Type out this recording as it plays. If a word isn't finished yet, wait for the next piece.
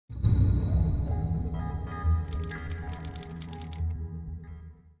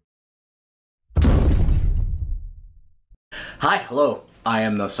Hi, hello. I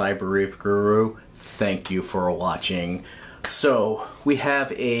am the Cyber Reef Guru. Thank you for watching. So, we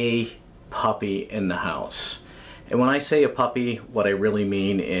have a puppy in the house. And when I say a puppy, what I really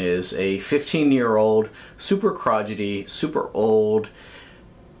mean is a 15-year-old, super crotchety, super old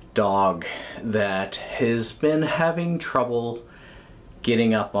dog that has been having trouble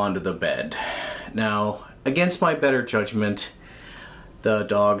getting up onto the bed. Now, against my better judgment, the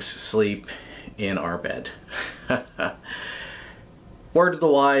dogs sleep in our bed. Word to the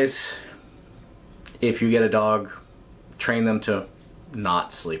wise, if you get a dog, train them to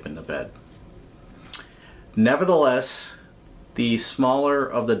not sleep in the bed. Nevertheless, the smaller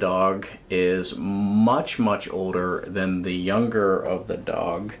of the dog is much, much older than the younger of the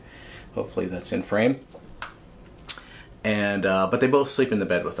dog. Hopefully that's in frame. And but they both sleep in the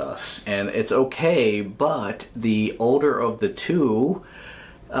bed with us, and it's okay. But the older of the two,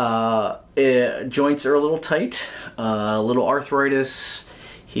 joints are a little tight, a little arthritis.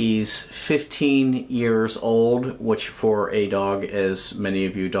 He's 15 years old, which for a dog, as many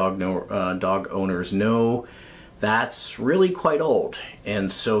of you dog owners know, that's really quite old.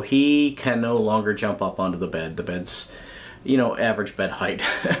 And so he can no longer jump up onto the bed. The bed's, you know, average bed height.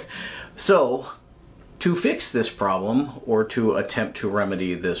 So, to fix this problem, or to attempt to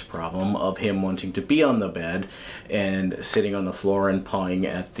remedy this problem of him wanting to be on the bed and sitting on the floor and pawing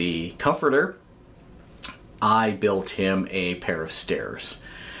at the comforter, I built him a pair of stairs.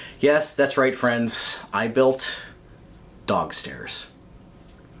 Yes, that's right, friends. I built dog stairs.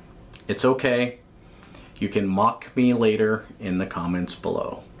 It's okay. You can mock me later in the comments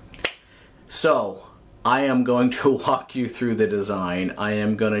below. So, I am going to walk you through the design. I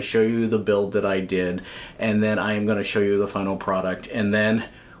am going to show you the build that I did, and then I am going to show you the final product, and then,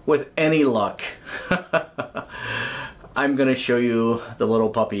 with any luck, I'm going to show you the little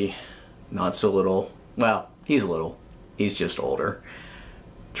puppy, not so little, well, he's little, he's just older,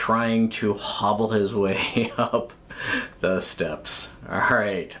 trying to hobble his way up the steps.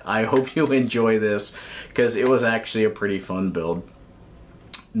 Alright, I hope you enjoy this, because it was actually a pretty fun build.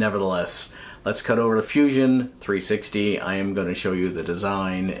 Nevertheless, let's cut over to Fusion 360. I am going to show you the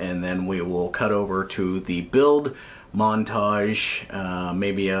design, and then we will cut over to the build montage,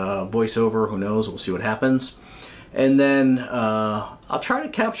 maybe a voiceover, who knows, we'll see what happens. And then I'll try to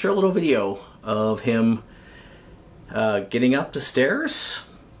capture a little video of him getting up the stairs.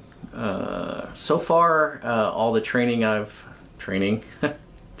 So far, all the training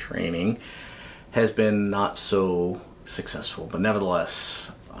has been not so successful, but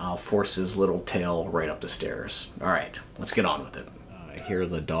nevertheless, I'll force his little tail right up the stairs. Alright, let's get on with it. I hear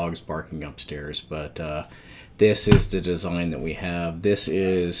the dogs barking upstairs, but this is the design that we have. This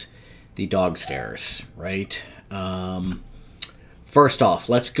is the dog stairs, right? First off,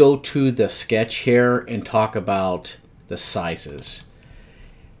 let's go to the sketch here and talk about the sizes.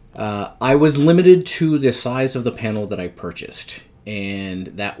 I was limited to the size of the panel that I purchased, and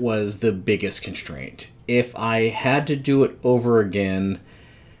that was the biggest constraint. If I had to do it over again,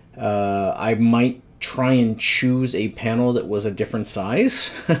 I might try and choose a panel that was a different size,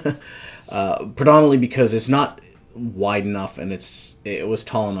 predominantly because it's not wide enough and it was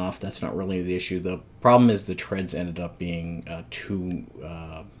tall enough. That's not really the issue. The problem is the treads ended up being too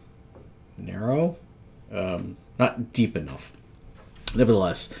narrow, not deep enough.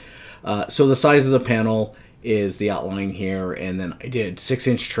 Nevertheless, so the size of the panel is the outline here, and then I did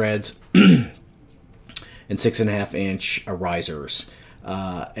 6-inch treads and 6.5-inch risers.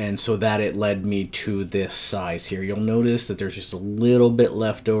 And so that it led me to this size here. You'll notice that there's just a little bit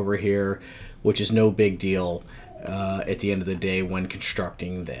left over here, which is no big deal at the end of the day when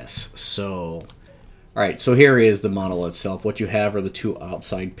constructing this. So, alright, so here is the model itself. What you have are the two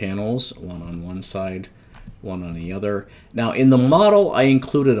outside panels, one on one side, one on the other. Now, in the model, I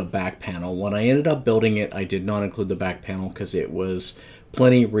included a back panel. When I ended up building it, I did not include the back panel because it was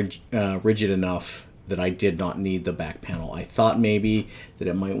plenty rigid enough that I did not need the back panel. I thought maybe that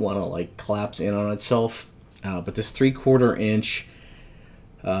it might want to like collapse in on itself, but this 3/4 inch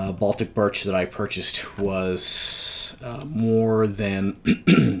Baltic birch that I purchased was more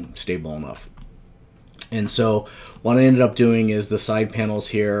than stable enough. And so what I ended up doing is the side panels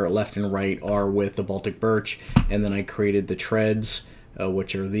here, left and right, are with the Baltic birch, and then I created the treads,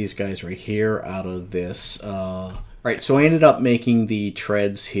 which are these guys right here, out of this. Right, so I ended up making the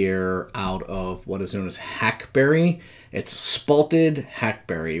treads here out of what is known as hackberry. It's spalted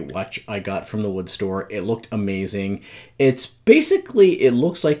hackberry, which I got from the wood store. It looked amazing. It's basically, it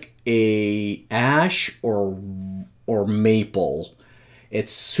looks like a ash or maple.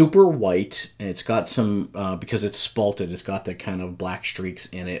 It's super white, and it's got some, because it's spalted, it's got the kind of black streaks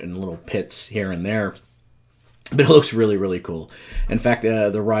in it and little pits here and there. But it looks really, really cool. In fact,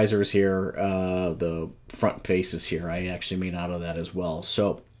 the risers here, the front faces here, I actually made out of that as well.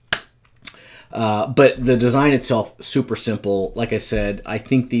 So, but the design itself, super simple. Like I said, I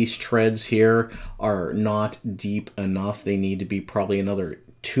think these treads here are not deep enough. They need to be probably another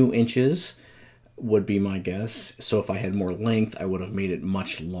 2 inches, would be my guess. So if I had more length, I would have made it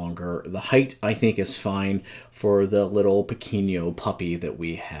much longer. The height, I think, is fine for the little pequeño puppy that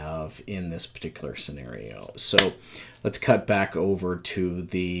we have in this particular scenario. So let's cut back over to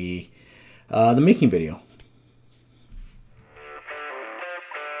the making video.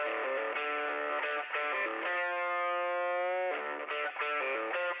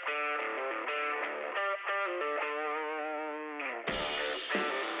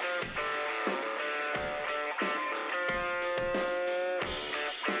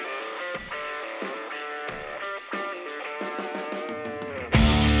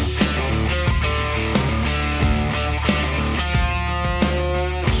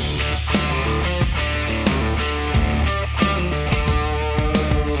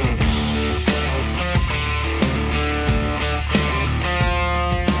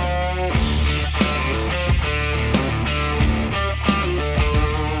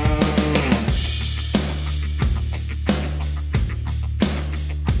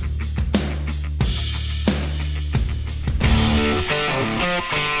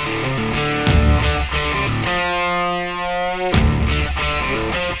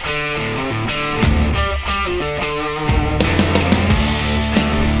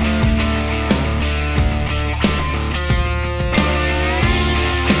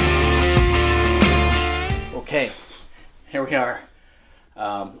 Okay, here we are.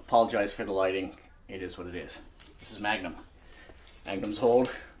 Apologize for the lighting. It is what it is. This is Magnum. Magnum's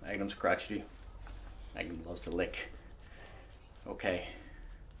old. Magnum's crotchety. Magnum loves to lick. Okay.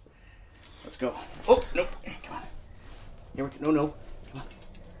 Let's go. Oh, no. Come on. Here we go. No, no. Come on.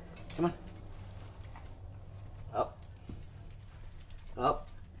 Come on. Up. Up.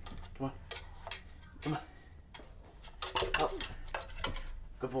 Come on. Come on. Up.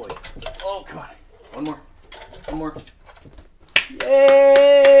 Good boy. Oh, come on. One more. One more.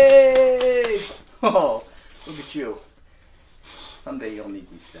 Yay! Oh, look at you. Someday you'll need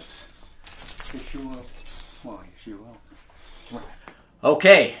these steps. Yes, you will. Oh, yes, you will.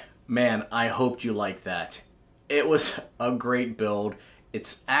 Okay, man, I hoped you liked that. It was a great build.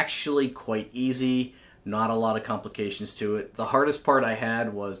 It's actually quite easy. Not a lot of complications to it. The hardest part I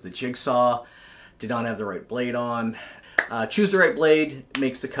had was the jigsaw. Did not have the right blade on. Choose the right blade,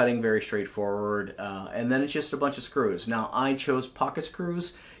 makes the cutting very straightforward, and then it's just a bunch of screws. Now, I chose pocket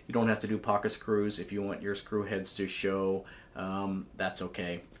screws. You don't have to do pocket screws if you want your screw heads to show. That's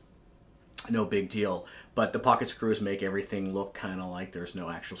okay. No big deal. But the pocket screws make everything look kind of like there's no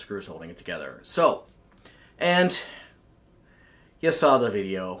actual screws holding it together. So, and you saw the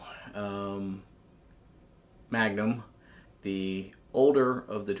video. Magnum, the older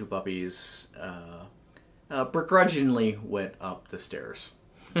of the two puppies, begrudgingly went up the stairs.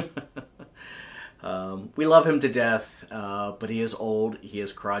 We love him to death, but he is old, he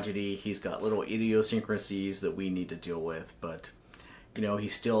is crotchety, he's got little idiosyncrasies that we need to deal with, but you know,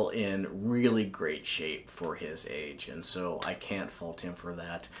 he's still in really great shape for his age, and so I can't fault him for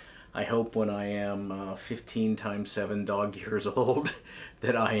that. I hope when I am 15 times 7 dog years old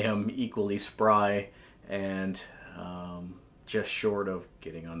that I am equally spry and just short of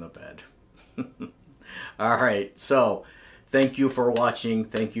getting on the bed. Alright, so thank you for watching.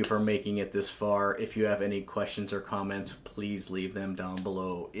 Thank you for making it this far. If you have any questions or comments, please leave them down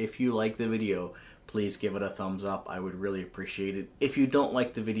below. If you like the video, please give it a thumbs up. I would really appreciate it. If you don't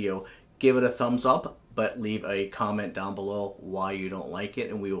like the video, give it a thumbs up, but leave a comment down below why you don't like it,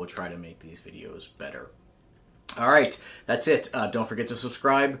 and we will try to make these videos better. Alright, that's it. Don't forget to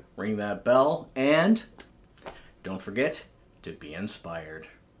subscribe, ring that bell, and don't forget to be inspired.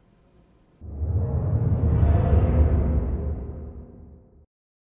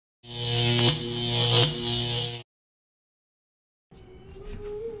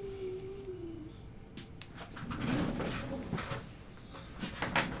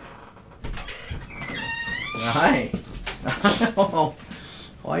 Hi.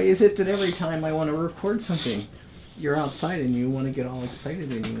 Why is it that every time I want to record something, you're outside and you want to get all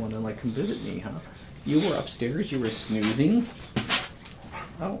excited and you want to like come visit me, huh? You were upstairs, you were snoozing.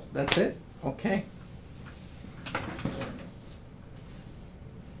 Oh, that's it? Okay.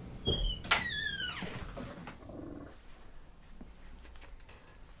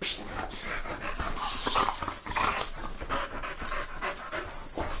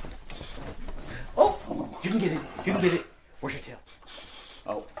 Oh, you can get it. You can get it. Where's your tail?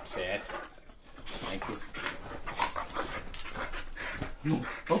 Oh, sad. Thank you.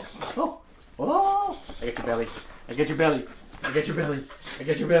 your belly. I get your belly. I get your belly. I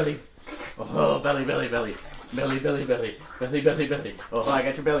get your belly. Oh, belly, belly, belly. Belly, belly, belly. Belly, belly, belly. Oh, I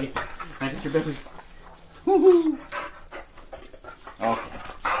got your belly. I got your belly. Woohoo! Okay.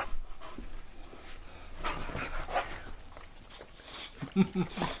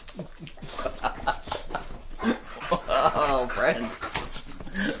 Oh, friends.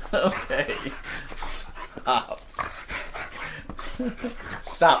 Okay. Stop.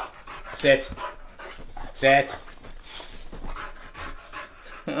 Stop. Sit. Sit.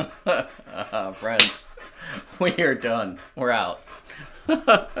 Friends, we are done. We're out.